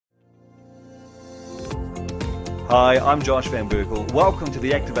Hi, I'm Josh Van Berkel. Welcome to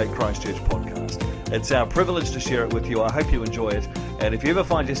the Activate Christchurch podcast. It's our privilege to share it with you. I hope you enjoy it. And if you ever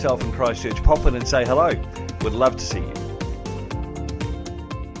find yourself in Christchurch, pop in and say hello. We'd love to see you.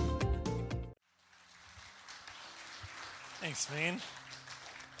 Thanks, man.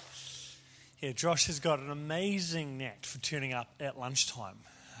 Yeah, Josh has got an amazing knack for turning up at lunchtime.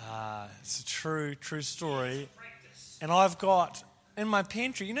 It's a true story. And I've got in my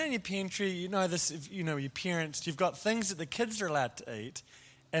pantry, in your pantry, you know this, if you know your parents, you've got things that the kids are allowed to eat,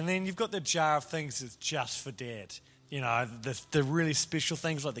 and then you've got the jar of things that's just for dad. The really special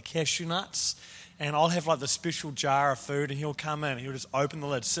things like the cashew nuts, and I'll have like the special jar of food, and he'll come in, and he'll just open the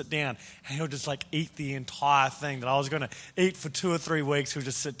lid, sit down, and he'll just like eat the entire thing that I was going to eat for 2 or 3 weeks. He'll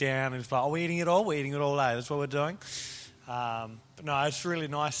just sit down, and he's like, we're eating it all, eh? That's what we're doing. But no, it's really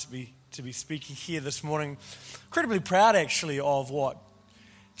nice to be speaking here this morning. Incredibly proud, actually, of what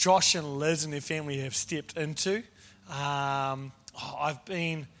Josh and Liz and their family have stepped into. I've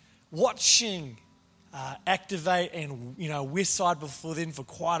been watching Activate and Westside before then for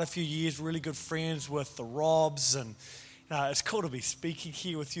quite a few years. Really good friends with the Robs, and it's cool to be speaking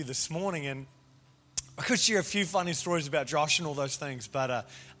here with you this morning. And I could share a few funny stories about Josh and all those things, but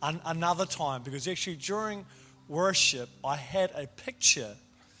another time, because actually during worship I had a picture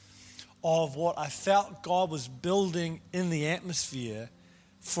of what I felt God was building in the atmosphere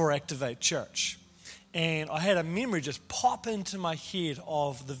for Activate Church. And I had a memory just pop into my head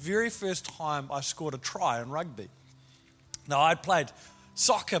of the very first time I scored a try in rugby. Now, I'd played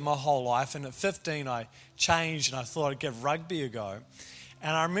soccer my whole life, and at 15 I changed and I thought I'd give rugby a go.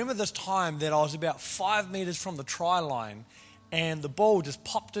 And I remember this time that I was about 5 meters from the try line, and the ball just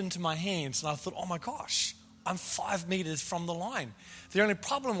popped into my hands, and I thought, oh my gosh, I'm 5 meters from the line. The only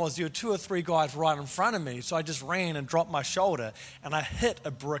problem was there were 2 or 3 guys right in front of me, so I just ran and dropped my shoulder, and I hit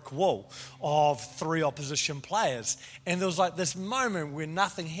a brick wall of 3 opposition players. And there was like this moment where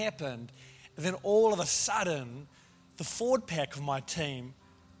nothing happened, and then all of a sudden, the forward pack of my team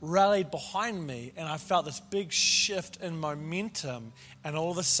rallied behind me, and I felt this big shift in momentum, and all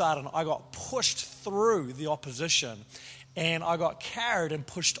of a sudden, I got pushed through the opposition, and I got carried and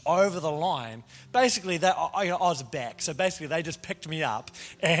pushed over the line. Basically, I was back, so basically they just picked me up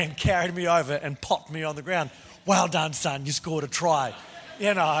and carried me over and popped me on the ground. Well done, son, you scored a try.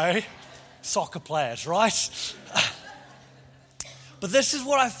 Soccer players, right? But this is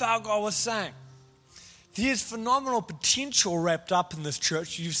what I felt God was saying. There's phenomenal potential wrapped up in this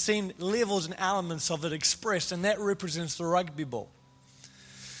church. You've seen levels and elements of it expressed, and that represents the rugby ball.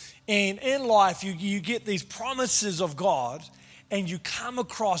 And in life, you get these promises of God, and you come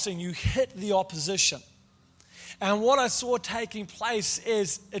across and you hit the opposition. And what I saw taking place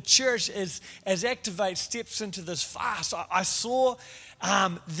is a church, as Activate steps into this fast, I saw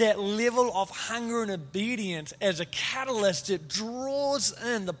that level of hunger and obedience as a catalyst that draws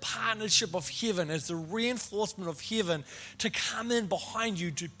in the partnership of heaven, as the reinforcement of heaven to come in behind you,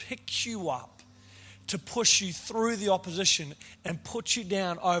 to pick you up, to push you through the opposition and put you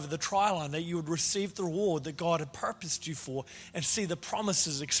down over the try line, that you would receive the reward that God had purposed you for and see the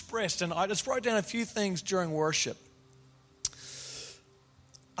promises expressed. And I just wrote down a few things during worship.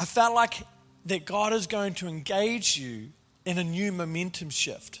 I felt like that God is going to engage you in a new momentum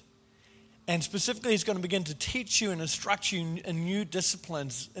shift. And specifically, He's going to begin to teach you and instruct you in new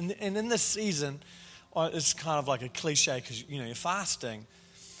disciplines. And in this season, it's kind of like a cliche because, you're fasting.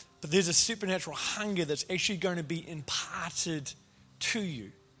 But there's a supernatural hunger that's actually going to be imparted to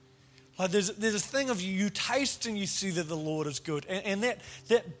you. Like there's a thing of you taste and you see that the Lord is good. And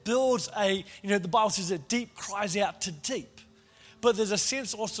that builds the Bible says that deep cries out to deep. But there's a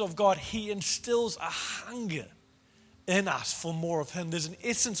sense also of God, He instills a hunger in us for more of Him. There's an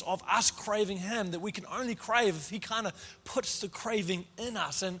essence of us craving Him that we can only crave if He kind of puts the craving in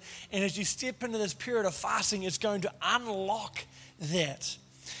us. And as you step into this period of fasting, it's going to unlock that.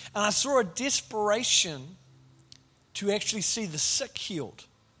 And I saw a desperation to actually see the sick healed,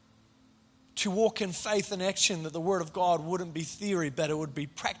 to walk in faith and action, that the Word of God wouldn't be theory, but it would be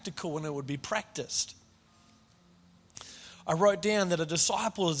practical and it would be practiced. I wrote down that a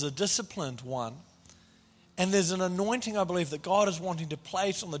disciple is a disciplined one, and there's an anointing, I believe, that God is wanting to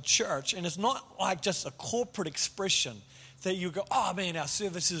place on the church, and it's not like just a corporate expression that you go, oh man, our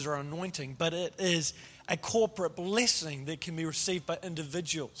services are anointing, but it is a corporate blessing that can be received by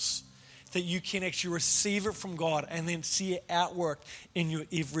individuals, that you can actually receive it from God and then see it outworked in your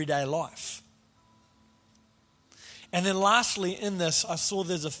everyday life. And then lastly in this, I saw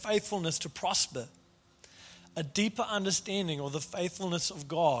there's a faithfulness to prosper, a deeper understanding of the faithfulness of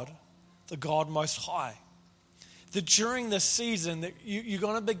God, the God Most High. that during this season that you're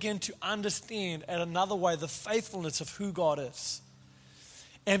going to begin to understand in another way the faithfulness of who God is.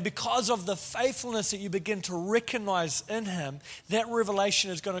 And because of the faithfulness that you begin to recognize in Him, that revelation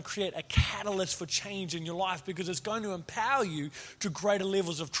is going to create a catalyst for change in your life, because it's going to empower you to greater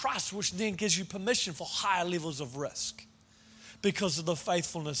levels of trust, which then gives you permission for higher levels of risk because of the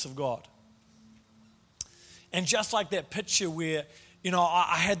faithfulness of God. And just like that picture where,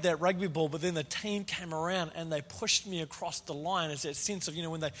 I had that rugby ball, but then the team came around and they pushed me across the line. It's that sense of,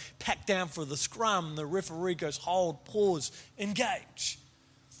 when they pack down for the scrum, the referee goes, hold, pause, engage.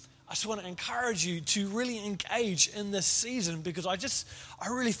 I just want to encourage you to really engage in this season, because I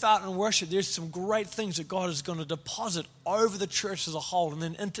really felt in worship there's some great things that God is going to deposit over the church as a whole and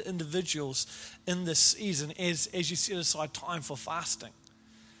then into individuals in this season as you set aside time for fasting,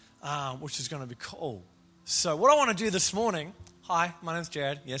 which is going to be cool. So what I want to do this morning, hi, my name's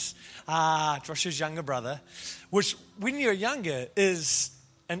Jared, yes, Josh's younger brother, which when you're younger is,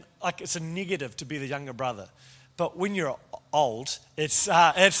 it's a negative to be the younger brother. But when you're old, it's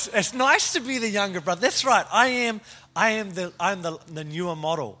nice to be the younger brother. That's right. I'm the newer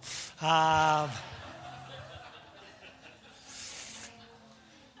model.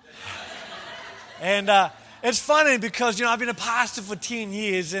 And it's funny because I've been a pastor for 10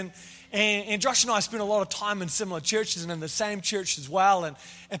 years, and Josh and I spent a lot of time in similar churches and in the same church as well. And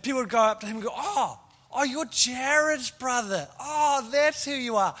people would go up to him and go, "Oh, you're Jared's brother. Oh, that's who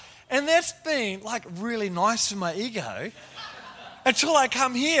you are." And that's been really nice for my ego until I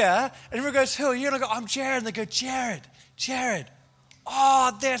come here and everyone goes, "Who are you?" And I go, "I'm Jared." And they go, Jared.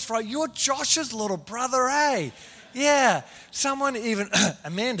 Oh, that's right. You're Josh's little brother, eh? Yeah. Someone even,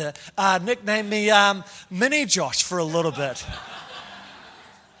 Amanda, nicknamed me Mini Josh for a little bit,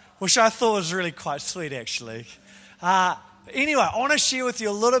 which I thought was really quite sweet, actually. Anyway, I want to share with you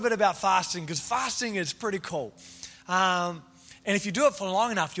a little bit about fasting, because fasting is pretty cool. And if you do it for long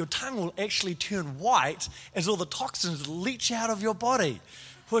enough, your tongue will actually turn white as all the toxins leach out of your body,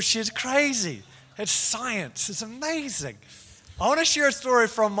 which is crazy. It's science. It's amazing. I want to share a story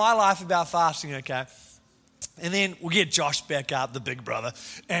from my life about fasting, okay? And then we'll get Josh back up, the big brother,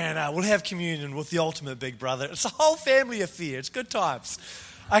 and we'll have communion with the ultimate big brother. It's a whole family affair. It's good times.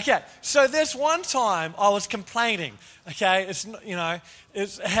 Okay, so this one time I was complaining, okay,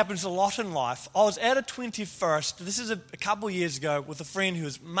 it happens a lot in life. I was at a 21st, this is a couple of years ago, with a friend who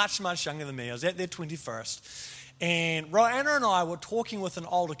was much, much younger than me. I was at their 21st, and Roanna and I were talking with an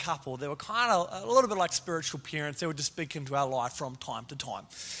older couple. They were kind of a little bit like spiritual parents. They would just speak into our life from time to time.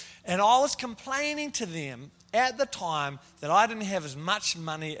 And I was complaining to them at the time that I didn't have as much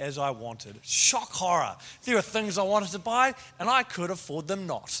money as I wanted. Shock horror. There were things I wanted to buy and I could afford them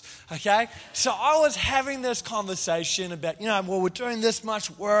not. Okay? So I was having this conversation about, we're doing this much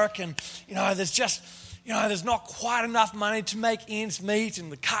work and, there's not quite enough money to make ends meet,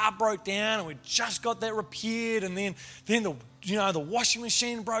 and the car broke down and we just got that repaired, and then the washing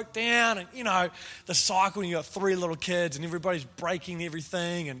machine broke down, and the cycle, and you got 3 little kids and everybody's breaking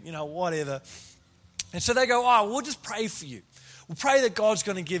everything and whatever. And so they go, we'll just pray for you. We'll pray that God's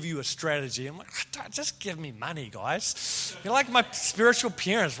going to give you a strategy. I'm like, just give me money, guys. You're like my spiritual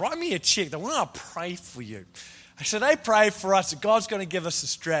parents. Write me a check. They want to pray for you. So they pray for us that God's going to give us a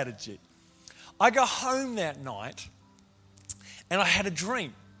strategy. I go home that night and I had a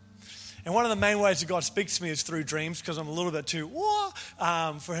dream. And one of the main ways that God speaks to me is through dreams, because I'm a little bit too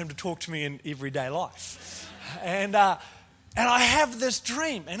for Him to talk to me in everyday life. And I have this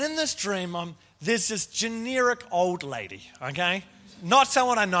dream. And in this dream, there's this generic old lady, okay? Not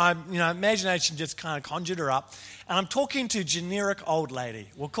someone I know, imagination just kind of conjured her up. And I'm talking to a generic old lady.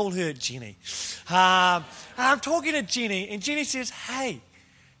 We'll call her Jenny. And I'm talking to Jenny, and Jenny says, "Hey,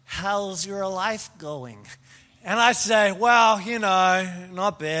 how's your life going?" And I say, "Well,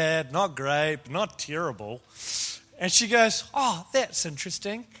 not bad, not great, but not terrible." And she goes, "Oh, that's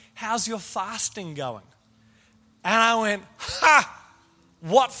interesting. How's your fasting going?" And I went,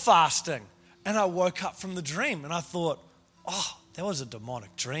 "What fasting?" And I woke up from the dream and I thought, that was a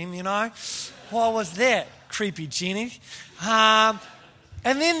demonic dream, What was that, creepy Jenny? And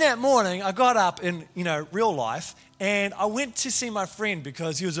then that morning I got up in, real life, and I went to see my friend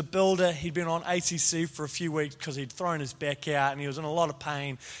because he was a builder. He'd been on ACC for a few weeks because he'd thrown his back out and he was in a lot of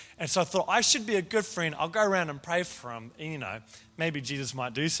pain. And so I thought, I should be a good friend. I'll go around and pray for him. And, maybe Jesus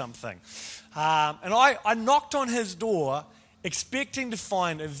might do something. And I knocked on his door expecting to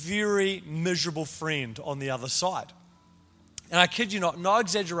find a very miserable friend on the other side. And I kid you not, no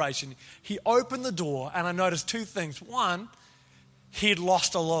exaggeration, he opened the door and I noticed 2 things. One, he had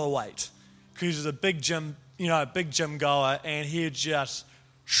lost a lot of weight because he was a big gym goer, and he had just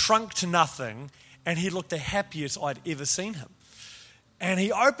shrunk to nothing. and he looked the happiest I'd ever seen him. And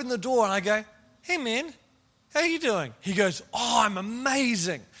he opened the door, and I go, "Hey, man, how are you doing?" He goes, "Oh, I'm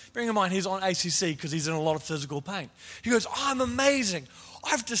amazing." Bearing in mind, he's on ACC because he's in a lot of physical pain. He goes, "Oh, I'm amazing.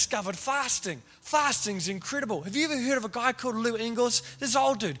 I've discovered fasting. Fasting's incredible. Have you ever heard of a guy called Lou Engle? This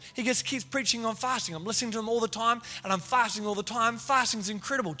old dude. He keeps preaching on fasting. I'm listening to him all the time, and I'm fasting all the time. Fasting's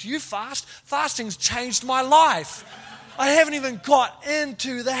incredible. Do you fast? Fasting's changed my life. I haven't even got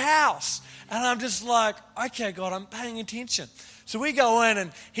into the house." And I'm just like, okay, God, I'm paying attention. So we go in,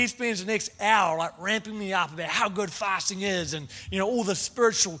 and he spends the next hour like ramping me up about how good fasting is, and all the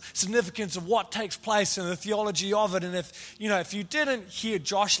spiritual significance of what takes place and the theology of it. And if you didn't hear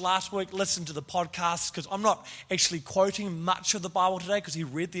Josh last week, listen to the podcast, because I'm not actually quoting much of the Bible today because he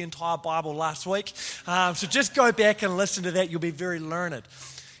read the entire Bible last week. So just go back and listen to that. You'll be very learned.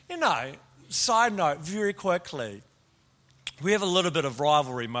 Side note, very quickly. We have a little bit of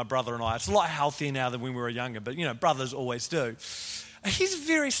rivalry, my brother and I. It's a lot healthier now than when we were younger, but brothers always do. He's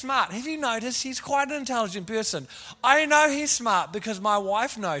very smart. Have you noticed? He's quite an intelligent person. I know he's smart because my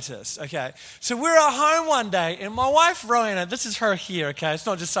wife noticed, okay? So we're at home one day, and my wife, Rowena, this is her here, okay? It's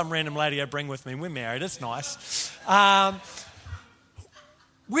not just some random lady I bring with me. We're married. It's nice.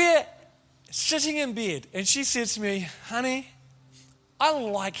 We're sitting in bed, and she says to me, "Honey, I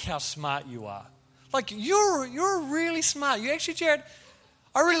like how smart you are. Like, you're really smart. You actually, Jared,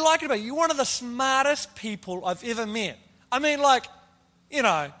 I really like it about you. You're one of the smartest people I've ever met." I mean,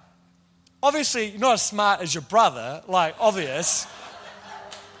 obviously you're not as smart as your brother, obvious.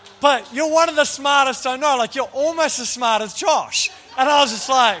 But you're one of the smartest I know. You're almost as smart as Josh. And I was just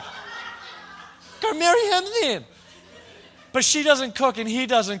like, go marry him then. But she doesn't cook and he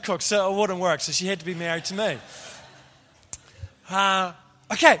doesn't cook, so it wouldn't work. So she had to be married to me.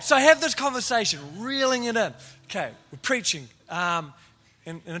 Okay, so I have this conversation, reeling it in. Okay, we're preaching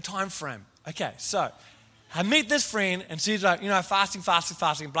in a time frame. Okay, so I meet this friend, and she's like, fasting,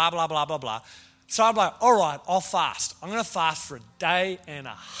 blah, blah, blah, blah, blah. So I'm like, all right, I'll fast. I'm going to fast for a day and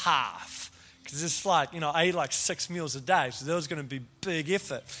a half. Because it's I ate 6 meals a day, so that was going to be big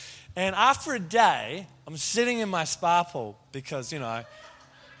effort. And after a day, I'm sitting in my spa pool because,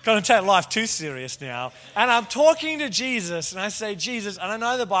 don't take life too serious now. And I'm talking to Jesus, and I say, "Jesus," and I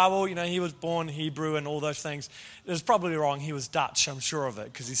know the Bible, he was born Hebrew and all those things. It was probably wrong. He was Dutch, I'm sure of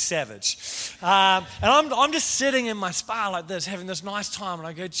it, because he's savage. And I'm just sitting in my spa like this, having this nice time, and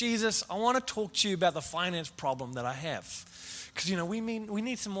I go, "Jesus, I want to talk to you about the finance problem that I have. Because, we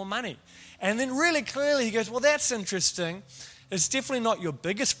need some more money." And then really clearly he goes, "Well, that's interesting. It's definitely not your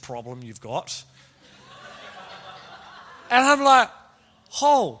biggest problem you've got." And I'm like,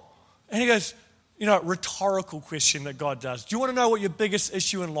 "Oh," and he goes, rhetorical question that God does. "Do you want to know what your biggest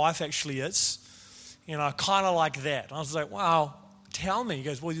issue in life actually is?" Kind of like that. And I was like, "Wow, tell me." He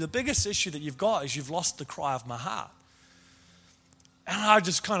goes, "Well, the biggest issue that you've got is you've lost the cry of my heart." And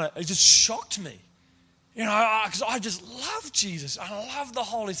it just shocked me. Because I just love Jesus. I love the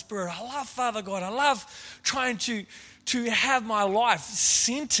Holy Spirit. I love Father God. I love trying to have my life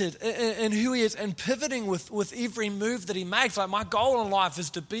centered in who he is and pivoting with every move that he makes. My goal in life is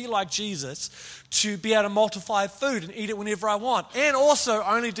to be like Jesus, to be able to multiply food and eat it whenever I want, and also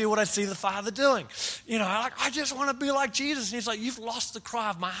only do what I see the Father doing. I just want to be like Jesus. And he's like, "You've lost the cry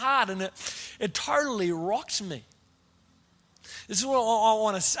of my heart," and it totally rocked me. This is what I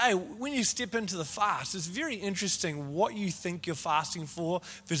want to say. When you step into the fast, it's very interesting what you think you're fasting for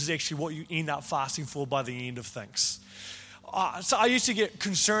versus actually what you end up fasting for by the end of things. So I used to get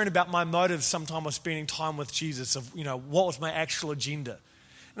concerned about my motives sometime of spending time with Jesus, of, what was my actual agenda.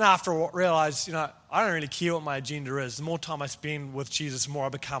 And after I realized, I don't really care what my agenda is. The more time I spend with Jesus, the more I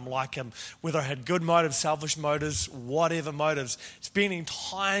become like him. Whether I had good motives, selfish motives, whatever motives, spending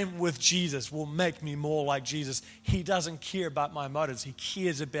time with Jesus will make me more like Jesus. He doesn't care about my motives. He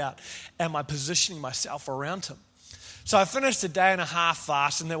cares about, am I positioning myself around him? So I finished a day and a half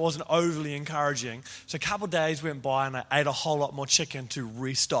fast, and that wasn't overly encouraging. So a couple of days went by, and I ate a whole lot more chicken to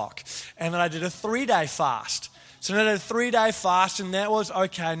restock. And then I did a 3-day fast. So I did a 3-day fast, and that was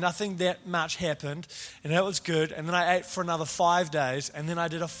okay. Nothing that much happened, and that was good. And then I ate for another 5 days, and then I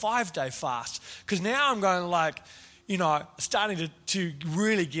did a 5-day fast. Because now I'm going starting to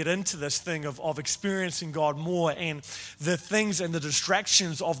really get into this thing of experiencing God more, and the things and the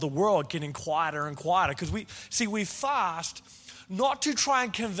distractions of the world getting quieter and quieter. Because we fast not to try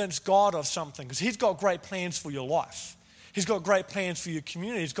and convince God of something, because he's got great plans for your life. He's got great plans for your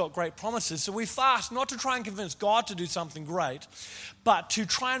community. He's got great promises. So we fast not to try and convince God to do something great, but to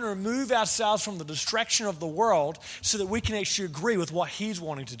try and remove ourselves from the distraction of the world so that we can actually agree with what he's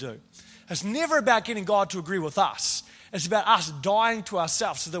wanting to do. It's never about getting God to agree with us. It's about us dying to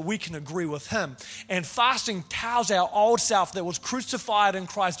ourselves so that we can agree with Him. And fasting tells our old self that was crucified in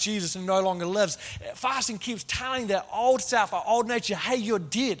Christ Jesus and no longer lives. Fasting keeps telling that old self, our old nature, hey, you're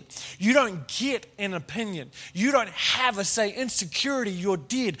dead. You don't get an opinion. You don't have a say. Insecurity, you're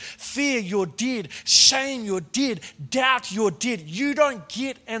dead. Fear, you're dead. Shame, you're dead. Doubt, you're dead. You don't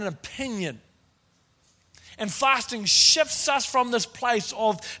get an opinion. And fasting shifts us from this place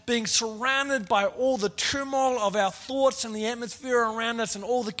of being surrounded by all the turmoil of our thoughts and the atmosphere around us and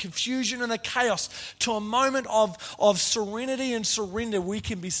all the confusion and the chaos to a moment of serenity and surrender. We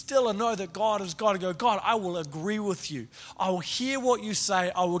can be still and know that God has got to go, God, I will agree with you. I will hear what you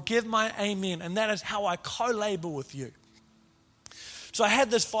say. I will give my amen. And that is how I co-labor with you. So I had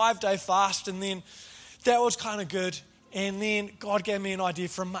this 5-day fast, and then that was kind of good. And then God gave me an idea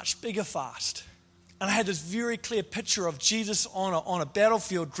for a much bigger fast. And I had this very clear picture of Jesus on a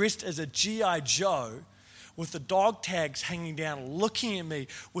battlefield dressed as a G.I. Joe with the dog tags hanging down, looking at me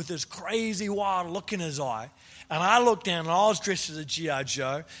with this crazy wild look in his eye. And I looked down and I was dressed as a G.I.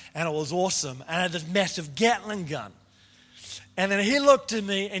 Joe, and it was awesome. And I had this massive Gatling gun. And then he looked at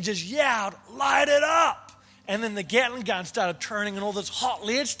me and just yelled, light it up. And then the Gatling gun started turning and all this hot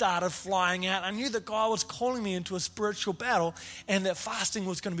lead started flying out. I knew that God was calling me into a spiritual battle and that fasting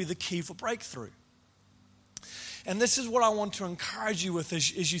was going to be the key for breakthrough. And this is what I want to encourage you with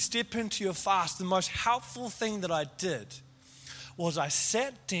as you step into your fast. The most helpful thing that I did was I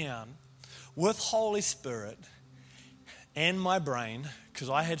sat down with Holy Spirit and my brain, because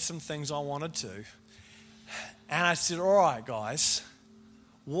I had some things I wanted to, and I said, all right, guys,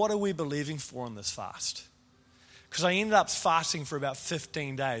 what are we believing for in this fast? Because I ended up fasting for about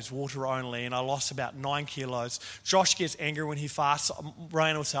 15 days, water only, and I lost about 9 kilos. Josh gets angry when he fasts.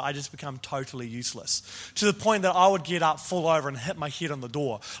 Ryan will say, I just become totally useless. To the point that I would get up, fall over, and hit my head on the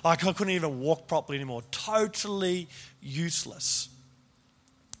door. Like I couldn't even walk properly anymore. Totally useless.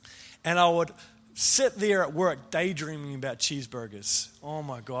 And I would sit there at work daydreaming about cheeseburgers. Oh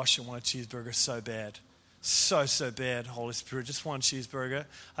my gosh, I want a cheeseburger so bad. So bad, Holy Spirit. Just one cheeseburger.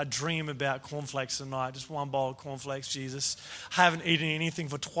 I dream about cornflakes at night. Just one bowl of cornflakes, Jesus. I haven't eaten anything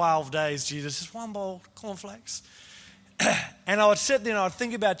for 12 days, Jesus. Just one bowl of cornflakes. And I would sit there and I would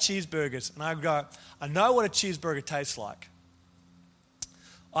think about cheeseburgers. And I would go, I know what a cheeseburger tastes like.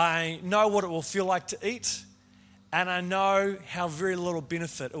 I know what it will feel like to eat. And I know how very little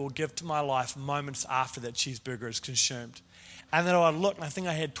benefit it will give to my life moments after that cheeseburger is consumed. And then I would look, and I think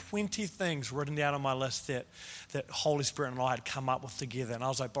I had 20 things written down on my list that Holy Spirit and I had come up with together. And I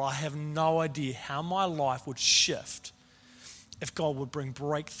was like, but I have no idea how my life would shift if God would bring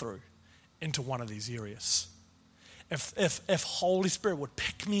breakthrough into one of these areas. If Holy Spirit would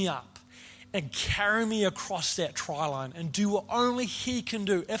pick me up and carry me across that try line and do what only He can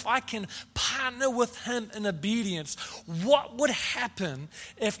do. If I can partner with Him in obedience, what would happen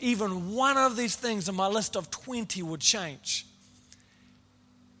if even one of these things on my list of 20 would change?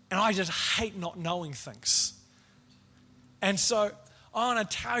 And I just hate not knowing things. And so I want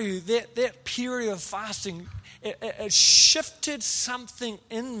to tell you that period of fasting, it shifted something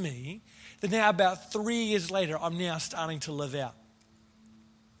in me that now about 3 years later, I'm now starting to live out.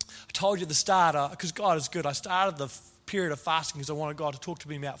 I told you at the start, because God is good, I started the period of fasting because I wanted God to talk to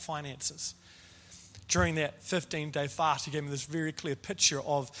me about finances. During that 15-day fast, He gave me this very clear picture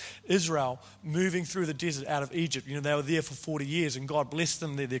of Israel moving through the desert out of Egypt. You know, they were there for 40 years and God blessed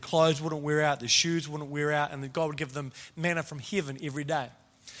them. Their clothes wouldn't wear out, their shoes wouldn't wear out, and then God would give them manna from heaven every day.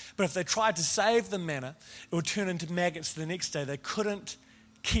 But if they tried to save the manna, it would turn into maggots the next day. They couldn't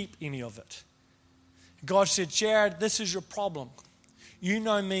keep any of it. God said, Jared, this is your problem. You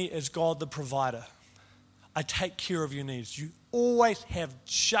know me as God the provider. I take care of your needs. You always have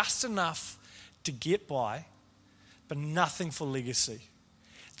just enough to get by, but nothing for legacy.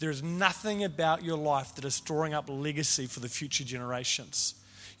 There is nothing about your life that is storing up legacy for the future generations.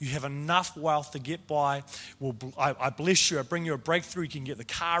 You have enough wealth to get by. Well, I bless you. I bring you a breakthrough. You can get the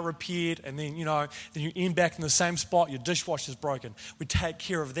car repaired, and then then you end back in the same spot. Your dishwasher's broken. We take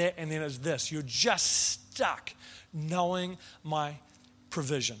care of that, and then it's this. You're just stuck knowing my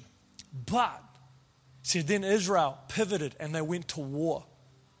provision. But see, then Israel pivoted and they went to war.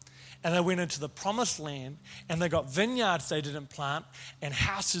 And they went into the promised land and they got vineyards they didn't plant and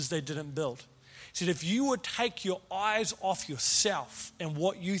houses they didn't build. He said, if you would take your eyes off yourself and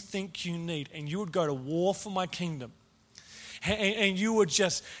what you think you need and you would go to war for my kingdom and you would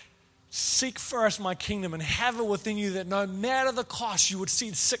just seek first my kingdom and have it within you that no matter the cost, you would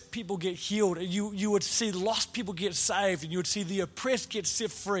see sick people get healed, and you would see lost people get saved, and you would see the oppressed get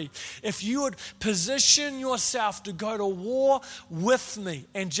set free. If you would position yourself to go to war with me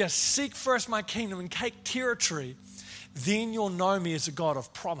and just seek first my kingdom and take territory, then you'll know me as a God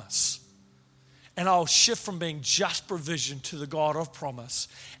of promise. And I'll shift from being just provision to the God of promise,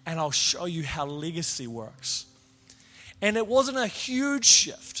 and I'll show you how legacy works. And it wasn't a huge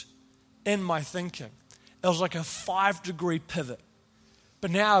shift in my thinking. It was like a 5-degree pivot. But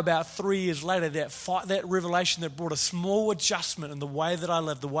now, about 3 years later, that revelation that brought a small adjustment in the way that I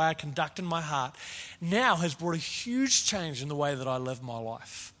live, the way I conduct in my heart, now has brought a huge change in the way that I live my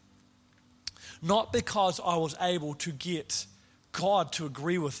life. Not because I was able to get God to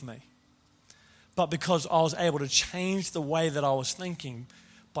agree with me, but because I was able to change the way that I was thinking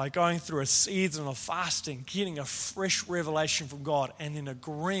by going through a season of fasting, getting a fresh revelation from God, and then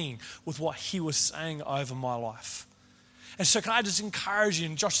agreeing with what He was saying over my life. And so can I just encourage you,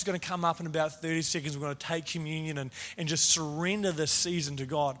 and Josh is going to come up in about 30 seconds, we're going to take communion and just surrender this season to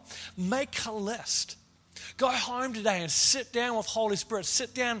God. Make a list. Go home today and sit down with Holy Spirit,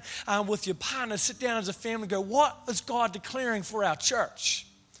 sit down with your partner, sit down as a family, go, what is God declaring for our church?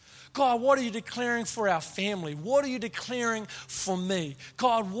 God, what are you declaring for our family? What are you declaring for me?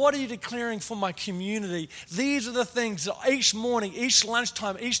 God, what are you declaring for my community? These are the things that each morning, each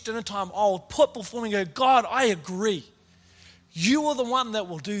lunchtime, each dinner time, I'll put before me and go, God, I agree. You are the one that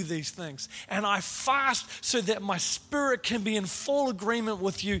will do these things. And I fast so that my spirit can be in full agreement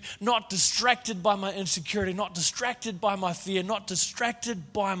with you, not distracted by my insecurity, not distracted by my fear, not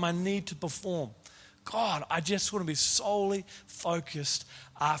distracted by my need to perform. God, I just want to be solely focused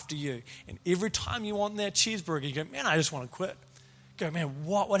after you. And every time you want that cheeseburger, you go, man, I just want to quit. Go, man,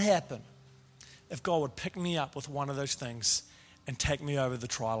 what would happen if God would pick me up with one of those things and take me over the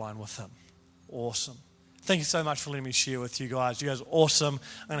try line with Him? Awesome. Thank you so much for letting me share with you guys. You guys are awesome.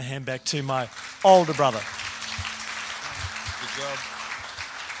 I'm going to hand back to my older brother. Good job.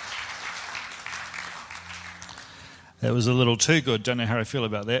 That was a little too good. Don't know how I feel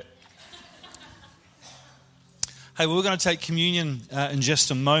about that. Hey, we're going to take communion in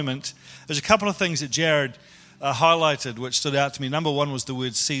just a moment. There's a couple of things that Jared highlighted which stood out to me. Number one was the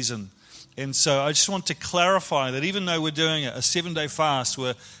word season. And so I just want to clarify that even though we're doing a 7-day fast,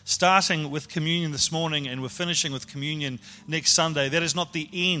 we're starting with communion this morning and we're finishing with communion next Sunday. That is not the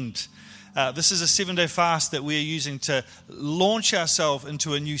end. This is a 7-day fast that we're using to launch ourselves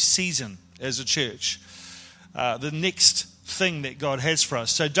into a new season as a church. The next thing that God has for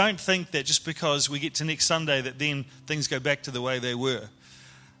us. So don't think that just because we get to next Sunday that then things go back to the way they were.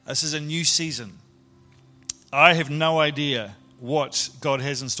 This is a new season. I have no idea what God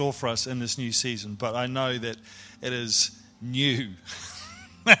has in store for us in this new season, but I know that it is new.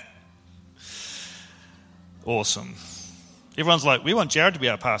 Awesome. Everyone's like, we want Jared to be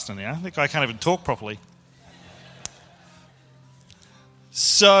our pastor now. That guy can't even talk properly.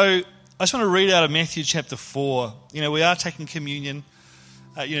 So I just want to read out of Matthew chapter 4. We are taking communion.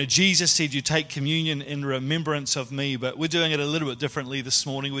 Jesus said you take communion in remembrance of me, but we're doing it a little bit differently this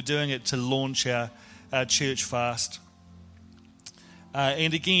morning. We're doing it to launch our church fast.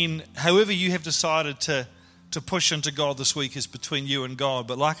 And again, however you have decided to push into God this week is between you and God.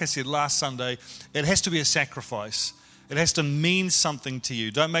 But like I said last Sunday, it has to be a sacrifice. It has to mean something to you.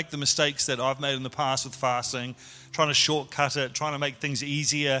 Don't make the mistakes that I've made in the past with fasting, trying to shortcut it, trying to make things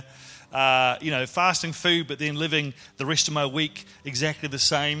easier. Fasting food, but then living the rest of my week exactly the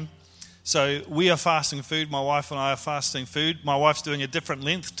same. So we are fasting food. My wife and I are fasting food. My wife's doing a different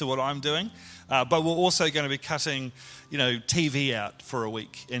length to what I'm doing. But we're also going to be cutting, TV out for a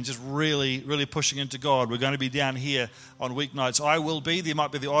week and just really, really pushing into God. We're going to be down here on weeknights. I will be. There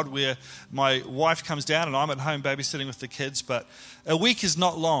might be the odd where my wife comes down and I'm at home babysitting with the kids. But a week is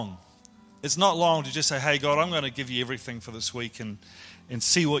not long. It's not long to just say, hey, God, I'm going to give you everything for this week and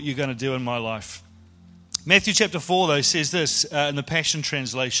see what you're going to do in my life. Matthew chapter 4, though, says this in the Passion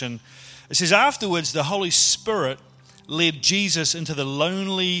Translation. It says, afterwards, the Holy Spirit led Jesus into the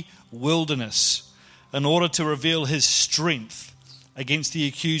lonely wilderness in order to reveal His strength against the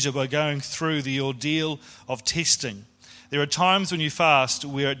accuser by going through the ordeal of testing. There are times when you fast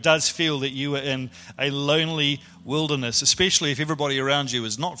where it does feel that you are in a lonely wilderness, especially if everybody around you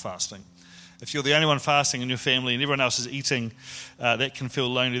is not fasting. If you're the only one fasting in your family and everyone else is eating, that can feel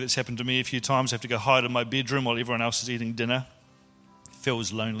lonely. That's happened to me a few times. I have to go hide in my bedroom while everyone else is eating dinner. It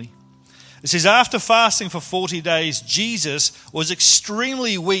feels lonely. It says, after fasting for 40 days, Jesus was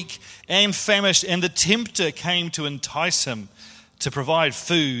extremely weak and famished, and the tempter came to entice him. to provide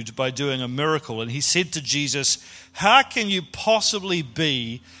food by doing a miracle. And he said to Jesus, "How can you possibly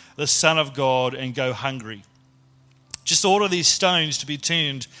be the Son of God and go hungry? Just order these stones to be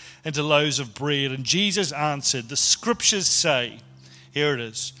turned into loaves of bread." And Jesus answered, "The scriptures say," here it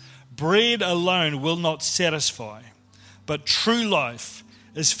is, "bread alone will not satisfy, but true life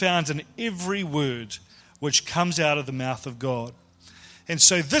is found in every word which comes out of the mouth of God." And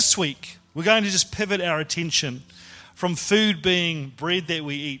so this week, we're going to just pivot our attention from food being bread that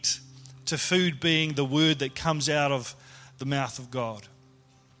we eat to food being the word that comes out of the mouth of God.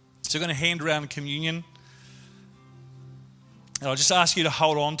 So we're going to hand around communion. And I'll just ask you to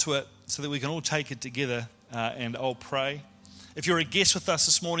hold on to it so that we can all take it together, and I'll pray. If you're a guest with us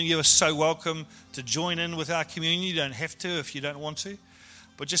this morning, you are so welcome to join in with our communion. You don't have to if you don't want to.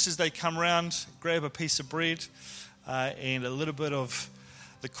 But just as they come around, grab a piece of bread and a little bit of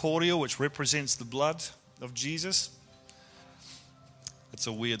the cordial, which represents the blood of Jesus. It's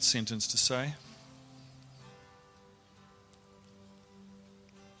a weird sentence to say.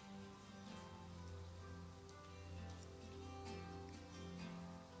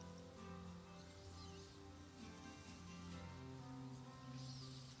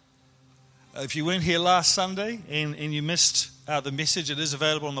 If you weren't here last Sunday and you missed the message, it is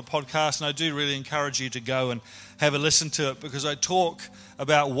available on the podcast, and I do really encourage you to go and have a listen to it, because I talk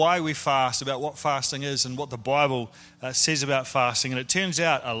about why we fast, about what fasting is and what the Bible says about fasting. And it turns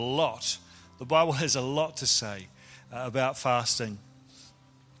out a lot. The Bible has a lot to say about fasting.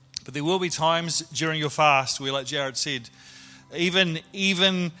 But there will be times during your fast where, like Jared said,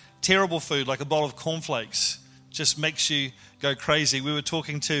 even terrible food like a bowl of cornflakes just makes you go crazy. We were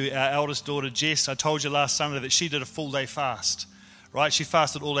talking to our eldest daughter, Jess. I told you last Sunday that she did a full day fast, right? She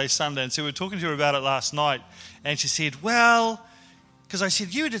fasted all day Sunday. And so we were talking to her about it last night. And she said, well, because I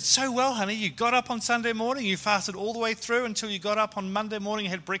said, you did so well, honey. You got up on Sunday morning, you fasted all the way through until you got up on Monday morning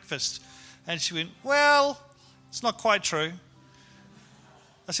and had breakfast. And she went, well, it's not quite true.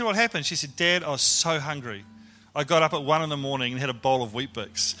 I said, what happened? She said, Dad, I was so hungry. I got up at 1 a.m. and had a bowl of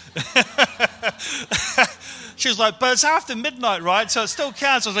Weet-Bix. She was like, but it's after midnight, right? So it still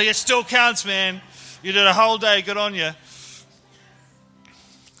counts. I was like, it still counts, man. You did a whole day. Good on you.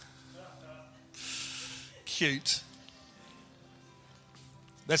 Cute.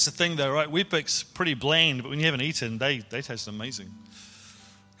 That's the thing, though, right? Weet-Bix, pretty bland, but when you haven't eaten, they taste amazing.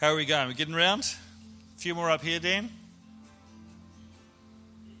 How are we going? We're getting around? A few more up here, Dan.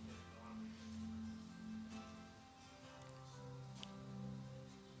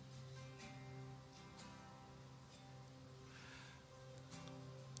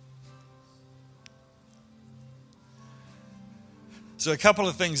 So a couple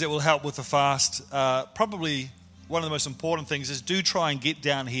of things that will help with the fast. Probably one of the most important things is do try and get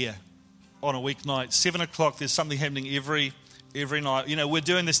down here on a weeknight. 7 o'clock, there's something happening every night. You know, we're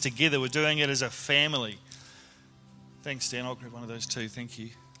doing this together. We're doing it as a family. Thanks, Dan. I'll grab one of those too. Thank you.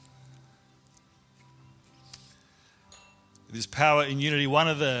 There's power in unity. One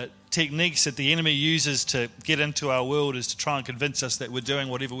of the techniques that the enemy uses to get into our world is to try and convince us that we're doing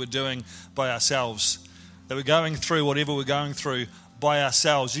whatever we're doing by ourselves, that we're going through whatever we're going through by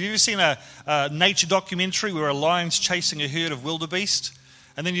ourselves. Have you ever seen a nature documentary where a lion's chasing a herd of wildebeest,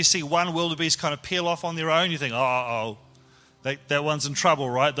 and then you see one wildebeest kind of peel off on their own? You think, that one's in trouble,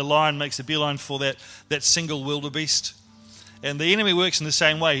 right? The lion makes a beeline for that single wildebeest. And the enemy works in the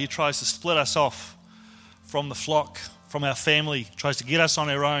same way. He tries to split us off from the flock, from our family, tries to get us on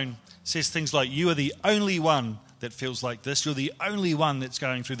our own, says things like, you are the only one that feels like this. You're the only one that's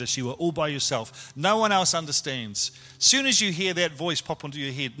going through this. You are all by yourself. No one else understands. As soon as you hear that voice pop into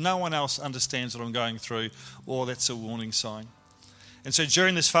your head, no one else understands what I'm going through, or that's a warning sign. And so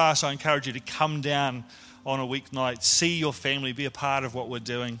during this fast, I encourage you to come down on a weeknight, see your family, be a part of what we're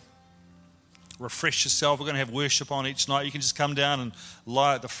doing. Refresh yourself. We're going to have worship on each night. You can just come down and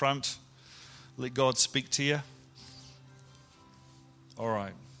lie at the front. Let God speak to you. All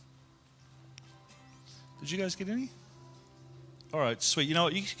right. Did you guys get any? All right, sweet. You know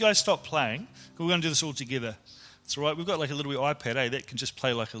what? You guys stop playing. We're going to do this all together. It's all right. We've got like a little wee iPad, that can just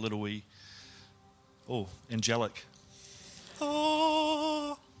play like a little wee, angelic.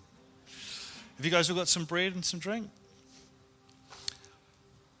 Oh. Have you guys all got some bread and some drink?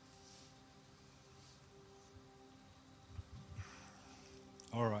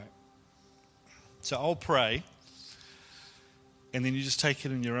 All right. So I'll pray, and then you just take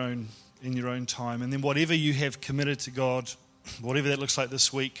it in your own time. And then whatever you have committed to God, whatever that looks like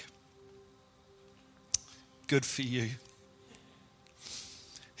this week, good for you.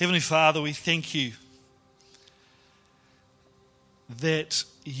 Heavenly Father, we thank you that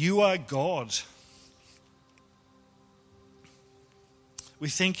you are God. We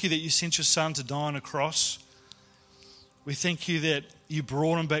thank you that you sent your Son to die on a cross. We thank you that you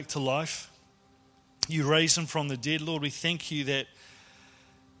brought him back to life. You raised him from the dead, Lord. We thank you that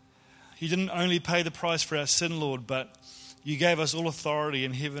you didn't only pay the price for our sin, Lord, but you gave us all authority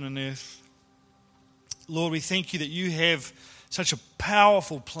in heaven and earth. Lord, we thank you that you have such a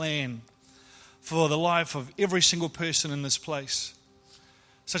powerful plan for the life of every single person in this place.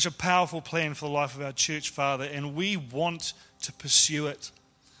 Such a powerful plan for the life of our church, Father, and we want to pursue it.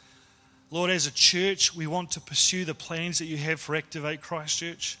 Lord, as a church, we want to pursue the plans that you have for Activate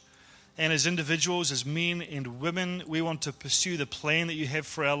Christchurch. And as individuals, as men and women, we want to pursue the plan that you have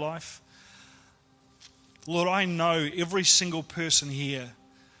for our life. Lord, I know every single person here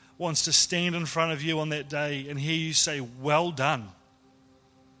wants to stand in front of you on that day and hear you say, well done.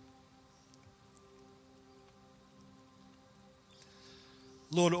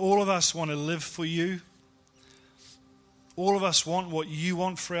 Lord, all of us want to live for you. All of us want what you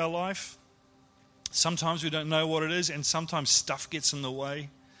want for our life. Sometimes we don't know what it is, and sometimes stuff gets in the way.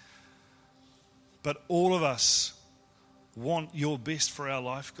 But all of us want your best for our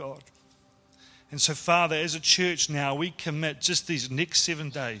life, God. And so, Father, as a church now, we commit just these next 7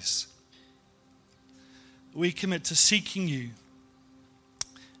 days. We commit to seeking you,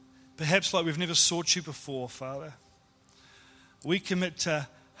 perhaps like we've never sought you before, Father. We commit to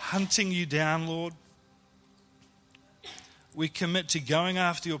hunting you down, Lord. We commit to going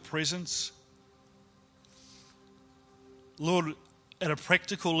after your presence. Lord, at a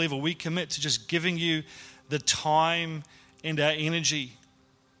practical level, we commit to just giving you the time and our energy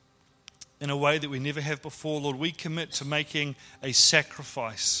in a way that we never have before. Lord, we commit to making a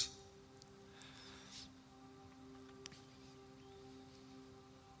sacrifice.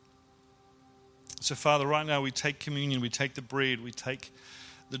 So, Father, right now we take communion, we take the bread, we take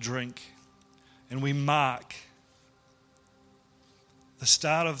the drink, and we mark the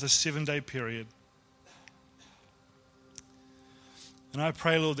start of the 7-day period. And I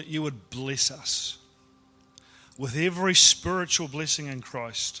pray, Lord, that you would bless us with every spiritual blessing in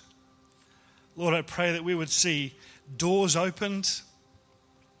Christ. Lord, I pray that we would see doors opened.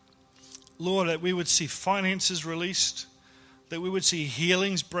 Lord, that we would see finances released, that we would see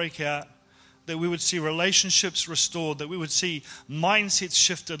healings break out, that we would see relationships restored, that we would see mindsets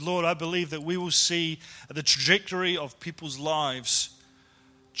shifted. Lord, I believe that we will see the trajectory of people's lives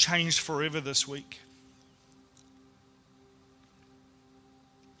changed forever this week.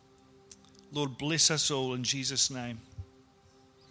 Lord, bless us all in Jesus' name.